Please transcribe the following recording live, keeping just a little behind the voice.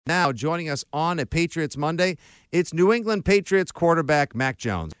Now, joining us on a Patriots Monday, it's New England Patriots quarterback Mac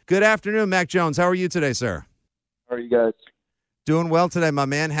Jones. Good afternoon, Mac Jones. How are you today, sir? How are you guys? Doing well today, my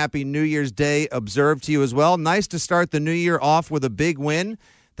man. Happy New Year's Day observed to you as well. Nice to start the new year off with a big win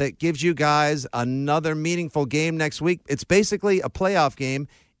that gives you guys another meaningful game next week. It's basically a playoff game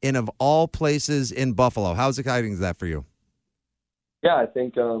in, of all places, in Buffalo. How exciting is that for you? Yeah, I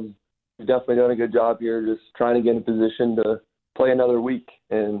think we've definitely done a good job here just trying to get in position to play another week,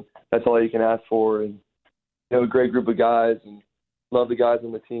 and that's all you can ask for. And a great group of guys, and love the guys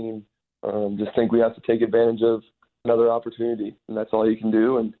on the team. Just think we have to take advantage of another opportunity, and that's all you can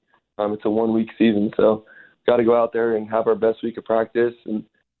do. And it's a 1 week season, so got to go out there and have our best week of practice and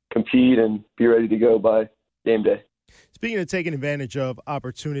compete and be ready to go by game day. Speaking of taking advantage of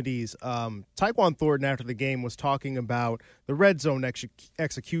opportunities, Tyquan Thornton after the game was talking about the red zone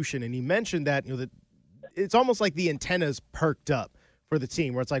execution, and he mentioned that that it's almost like the antennas perked up for the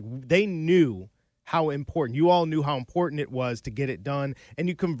team, where it's like they knew how important, you all knew how important it was to get it done, and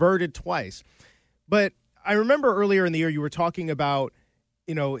you converted twice. But I remember earlier in the year you were talking about,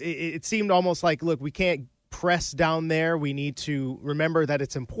 it seemed almost like, look, we can't press down there. We need to remember that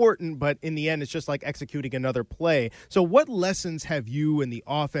it's important, but in the end, it's just like executing another play. So what lessons have you and the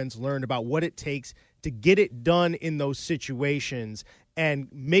offense learned about what it takes to get it done in those situations and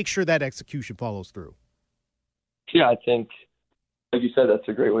make sure that execution follows through? Yeah, I think, like you said, that's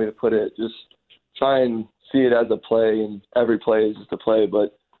a great way to put it. Just try and see it as a play, and every play is just a play.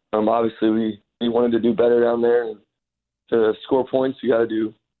 But obviously we wanted to do better down there. And to score points, you got to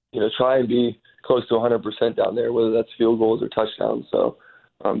do, try and be close to 100% down there, whether that's field goals or touchdowns. So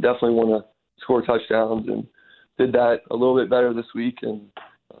definitely want to score touchdowns, and did that a little bit better this week. And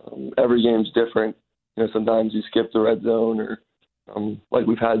every game's different. Sometimes you skip the red zone, or like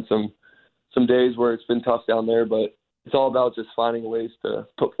we've had some days where it's been tough down there, but it's all about just finding ways to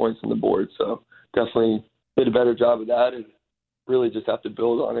put points on the board. So definitely did a better job of that, and really just have to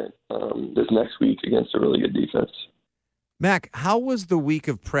build on it this next week against a really good defense. Mac, how was the week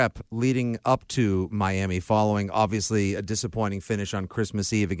of prep leading up to Miami following, obviously, a disappointing finish on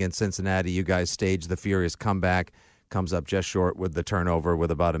Christmas Eve against Cincinnati? You guys staged the furious comeback, comes up just short with the turnover with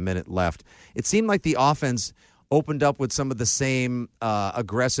about a minute left. It seemed like the offense opened up with some of the same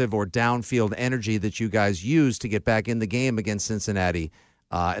aggressive or downfield energy that you guys used to get back in the game against Cincinnati,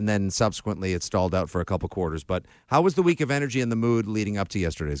 and then subsequently it stalled out for a couple quarters. But how was the week of energy and the mood leading up to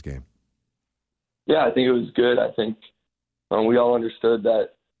yesterday's game? Yeah, I think it was good. I think we all understood that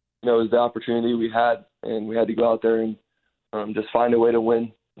it was the opportunity we had, and we had to go out there and just find a way to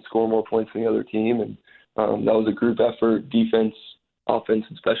win and score more points than the other team. And that was a group effort, defense, offense,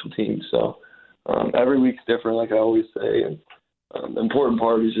 and special teams. So every week's different, like I always say. And the important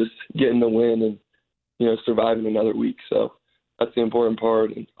part is just getting the win and, surviving another week. So that's the important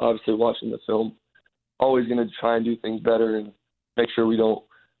part. And obviously watching the film, always going to try and do things better and make sure we don't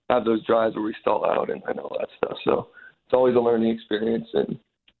have those drives where we stall out and all that stuff. So it's always a learning experience, and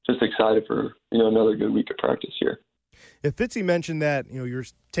just excited for, another good week of practice here. If Fitzy mentioned that, you're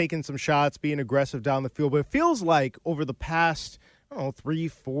taking some shots, being aggressive down the field, but it feels like over the past,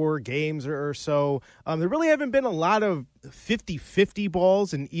 3-4 games or so, there really haven't been a lot of 50-50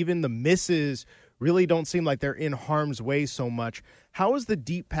 balls, and even the misses really don't seem like they're in harm's way so much. How has the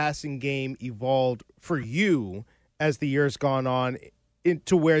deep passing game evolved for you as the year's gone on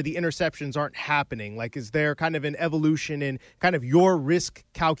to where the interceptions aren't happening? Like, is there kind of an evolution in kind of your risk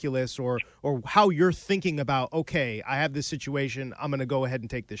calculus or how you're thinking about, okay, I have this situation, I'm going to go ahead and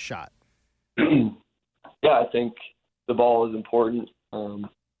take this shot? Yeah, I think the ball is important. And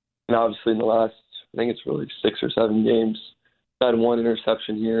obviously in the last, I think it's really 6 or 7 games, I had one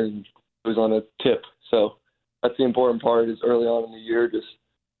interception here, and it was on a tip. So that's the important part, is early on in the year, just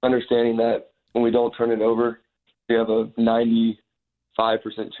understanding that when we don't turn it over, we have a 95%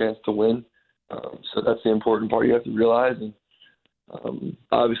 chance to win. So that's the important part you have to realize. And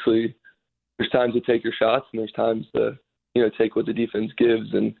obviously there's times to take your shots, and there's times to, take what the defense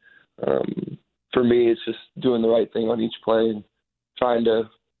gives. And for me, it's just doing the right thing on each play and trying to,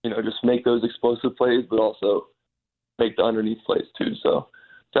 just make those explosive plays, but also make the underneath plays too. So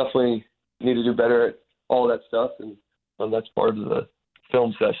definitely need to do better at all that stuff. And that's part of the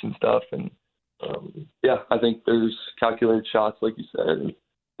film session stuff. And I think there's calculated shots, like you said, and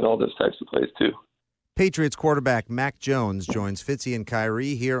all those types of plays too. Patriots quarterback Mac Jones joins Fitzy and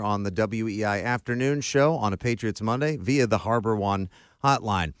Kyrie here on the WEI Afternoon Show on a Patriots Monday via the Harbor One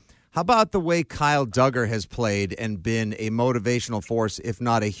hotline. How about the way Kyle Duggar has played and been a motivational force, if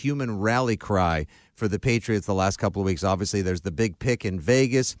not a human rally cry for the Patriots the last couple of weeks? Obviously, there's the big pick in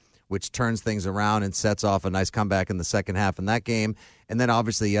Vegas which turns things around and sets off a nice comeback in the second half in that game. And then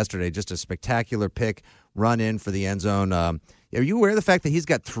obviously yesterday, just a spectacular pick, run in for the end zone. Are you aware of the fact that he's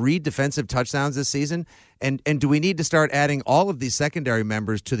got 3 defensive touchdowns this season? And do we need to start adding all of these secondary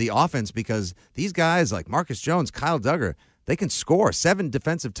members to the offense? Because these guys like Marcus Jones, Kyle Duggar, they can score 7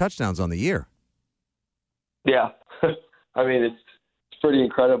 defensive touchdowns on the year. Yeah. I mean, it's pretty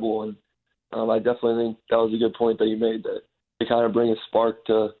incredible. And I definitely think that was a good point that you made, that they kind of bring a spark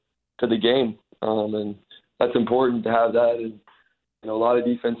to the game. And that's important to have that. And, a lot of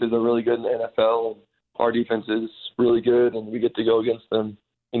defenses are really good in the NFL, and our defense is really good, and we get to go against them,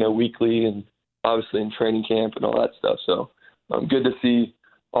 weekly and obviously in training camp and all that stuff. So good to see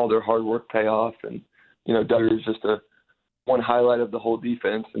all their hard work pay off. And, Duggar is just one highlight of the whole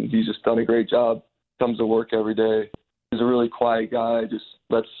defense, and he's just done a great job. Comes to work every day. He's a really quiet guy, just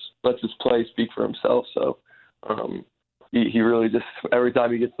lets his play speak for himself. So he really just, every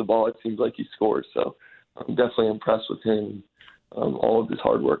time he gets the ball, it seems like he scores. So I'm definitely impressed with him, all of his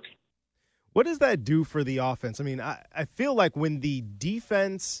hard work. What does that do for the offense? I mean, I feel like when the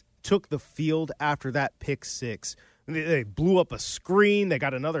defense took the field after that pick six, they blew up a screen, they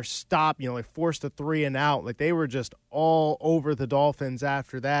got another stop, they forced a 3 and out. Like, they were just all over the Dolphins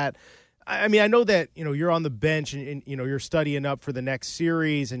after that. I mean, I know that, you're on the bench and you're studying up for the next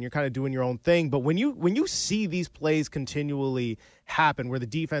series and you're kind of doing your own thing. But when you see these plays continually happen where the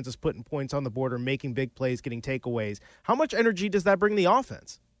defense is putting points on the board or making big plays, getting takeaways, how much energy does that bring the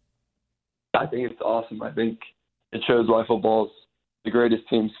offense? I think it's awesome. I think it shows why football is the greatest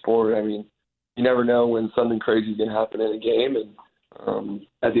team sport. I mean, you never know when something crazy is going to happen in a game. And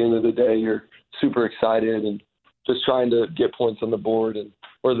at the end of the day, you're super excited and just trying to get points on the board, and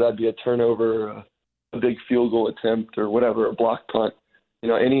whether that be a turnover, a big field goal attempt, or whatever, a block punt,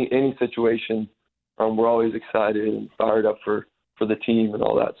 any situation, we're always excited and fired up for the team and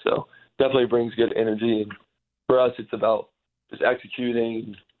all that. So definitely brings good energy. And for us, it's about just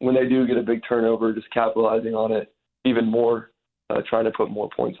executing. When they do get a big turnover, just capitalizing on it even more, trying to put more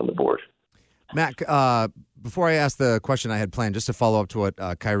points on the board. Matt, before I ask the question I had planned, just to follow up to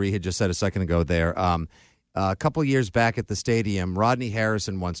what Kyrie had just said a second ago there, a couple years back at the stadium, Rodney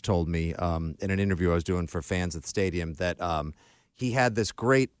Harrison once told me in an interview I was doing for fans at the stadium that he had this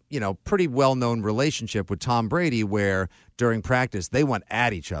great, pretty well-known relationship with Tom Brady where during practice they went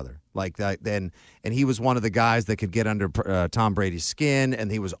at each other like that. And he was one of the guys that could get under Tom Brady's skin,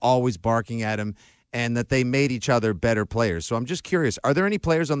 and he was always barking at him, and that they made each other better players. So I'm just curious, are there any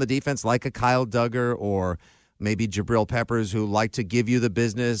players on the defense like a Kyle Duggar or maybe Jabril Peppers who like to give you the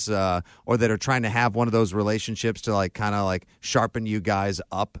business or that are trying to have one of those relationships to kind of sharpen you guys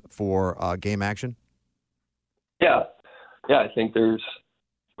up for game action? Yeah, I think we're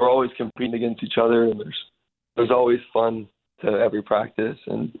always competing against each other, and there's always fun to every practice,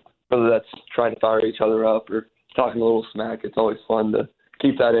 and whether that's trying to fire each other up or talking a little smack, it's always fun to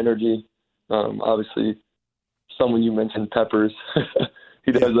keep that energy. Obviously, someone you mentioned, Peppers,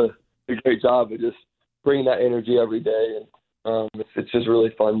 he does a great job of just bringing that energy every day, and it's just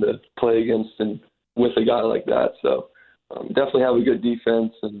really fun to play against and with a guy like that. So definitely have a good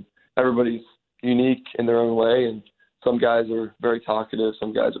defense, and everybody's unique in their own way, and some guys are very talkative,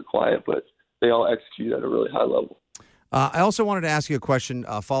 some guys are quiet, but they all execute at a really high level. I also wanted to ask you a question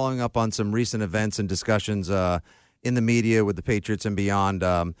following up on some recent events and discussions in the media with the Patriots and beyond.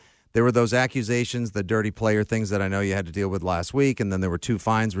 There were those accusations, the dirty player things that I know you had to deal with last week, and then there were 2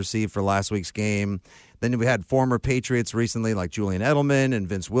 fines received for last week's game. Then we had former Patriots recently like Julian Edelman and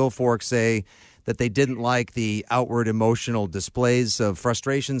Vince Wilfork say that they didn't like the outward emotional displays of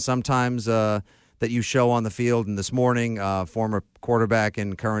frustration sometimes that you show on the field. And this morning, former quarterback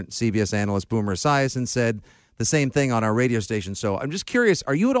and current CBS analyst Boomer Esiason said the same thing on our radio station. So I'm just curious,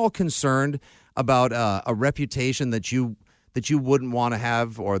 are you at all concerned about a reputation that you wouldn't want to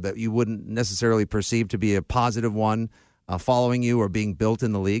have or that you wouldn't necessarily perceive to be a positive one following you or being built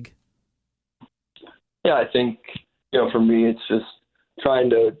in the league? Yeah, I think, for me, it's just trying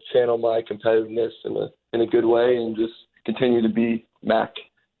to channel my competitiveness in a good way and just continue to be Mac.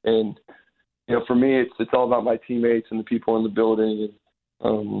 And, for me, it's all about my teammates and the people in the building.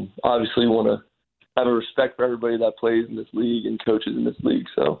 And obviously want to have a respect for everybody that plays in this league and coaches in this league.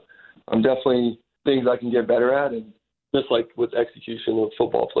 So definitely things I can get better at. And just like with execution of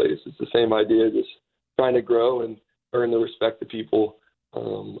football plays, it's the same idea, just trying to grow and earn the respect of people,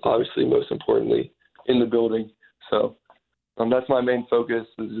 obviously most importantly in the building. So that's my main focus,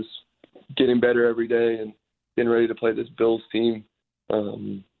 is just getting better every day and getting ready to play this Bills team.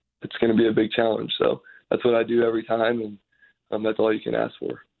 It's going to be a big challenge. So that's what I do every time, and that's all you can ask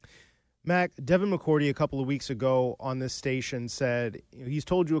for. Mac, Devin McCourty a couple of weeks ago on this station said he's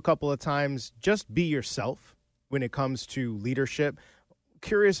told you a couple of times, just be yourself when it comes to leadership.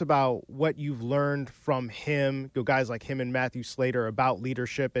 Curious about what you've learned from him, guys like him and Matthew Slater, about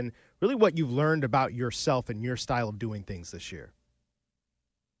leadership and really what you've learned about yourself and your style of doing things this year.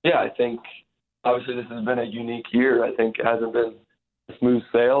 Yeah, I think obviously this has been a unique year. I think it hasn't been a smooth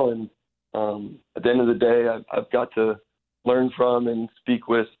sail, and at the end of the day, I've got to learn from and speak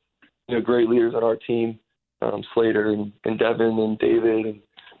with great leaders on our team, Slater and Devin and David and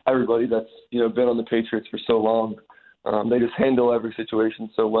everybody that's been on the Patriots for so long. They just handle every situation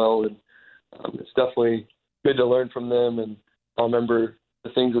so well, and it's definitely good to learn from them, and I'll remember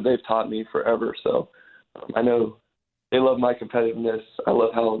the things that they've taught me forever. So I know they love my competitiveness. I love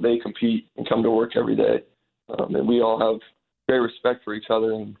how they compete and come to work every day, and we all have great respect for each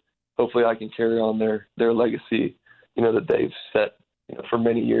other, and hopefully I can carry on their legacy, that they've set for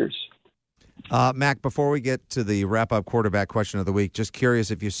many years. Mac, before we get to the wrap-up quarterback question of the week, just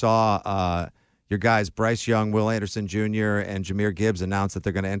curious if you saw your guys Bryce Young, Will Anderson Jr., and Jahmyr Gibbs announce that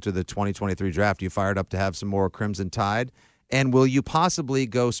they're going to enter the 2023 draft. You fired up to have some more Crimson Tide? And will you possibly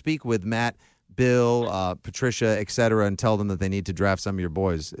go speak with Matt, Bill, Patricia, et cetera, and tell them that they need to draft some of your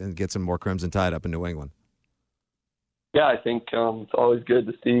boys and get some more Crimson Tide up in New England? Yeah, I think it's always good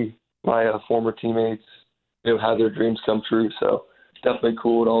to see my former teammates have their dreams come true. So it's definitely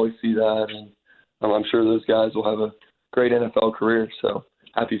cool to always see that. And I'm sure those guys will have a great NFL career. So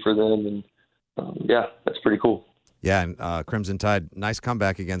happy for them. And, yeah, that's pretty cool. Yeah, and Crimson Tide, nice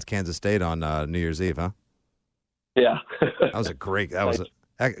comeback against Kansas State on New Year's Eve, huh? Yeah. That was a great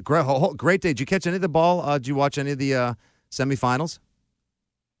day. Did you catch any of the ball? Did you watch any of the semifinals?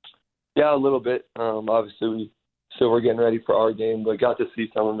 Yeah, a little bit. Obviously, we're getting ready for our game, but got to see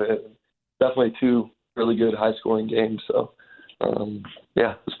some of it. Definitely two really good high-scoring games. So,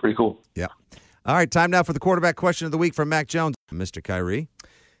 yeah, it was pretty cool. Yeah. All right, time now for the quarterback question of the week from Mac Jones. Mr. Kyrie.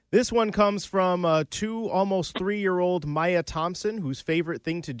 This one comes from almost 3-year-old Maya Thompson, whose favorite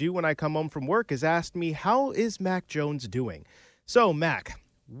thing to do when I come home from work is ask me, how is Mac Jones doing? So, Mac,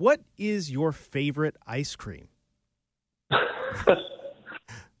 what is your favorite ice cream?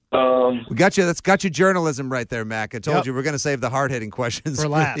 We got you. That's got you journalism right there, Mac. I told you we're going to save the hard-hitting questions for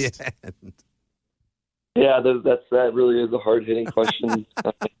last. The end. Yeah, that really is a hard-hitting question.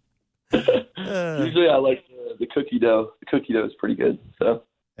 Usually I like the cookie dough. The cookie dough is pretty good. So.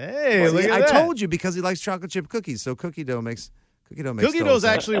 Hey, look at I that. told you because he likes chocolate chip cookies. So cookie dough makes Cookie dough is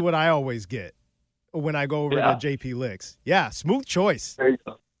actually what I always get when I go over to JP Licks. Yeah, smooth choice. There you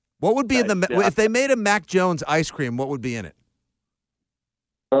go. What would be if they made a Mac Jones ice cream? What would be in it?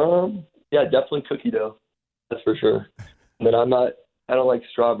 Yeah, definitely cookie dough. That's for sure. But I don't like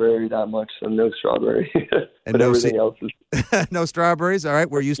strawberry that much, so no strawberry. And but everything else is no strawberries. All right,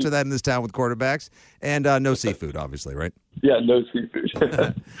 we're used to that in this town with quarterbacks, and no seafood, obviously, right? Yeah, no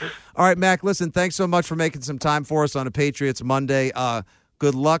seafood. All right, Mac. Listen, thanks so much for making some time for us on a Patriots Monday.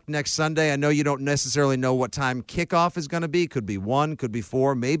 Good luck next Sunday. I know you don't necessarily know what time kickoff is going to be. Could be 1, could be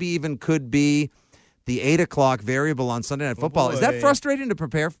 4, maybe even could be the 8 o'clock variable on Sunday Night Football. Is that frustrating to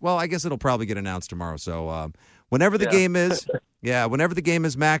prepare? Well, I guess it'll probably get announced tomorrow. So whenever the game is, whenever the game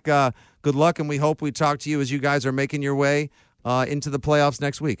is, Mac, good luck, and we hope we talk to you as you guys are making your way into the playoffs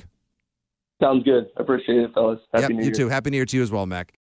next week. Sounds good. I appreciate it, fellas. Happy New Year. You too. Happy New Year to you as well, Mac.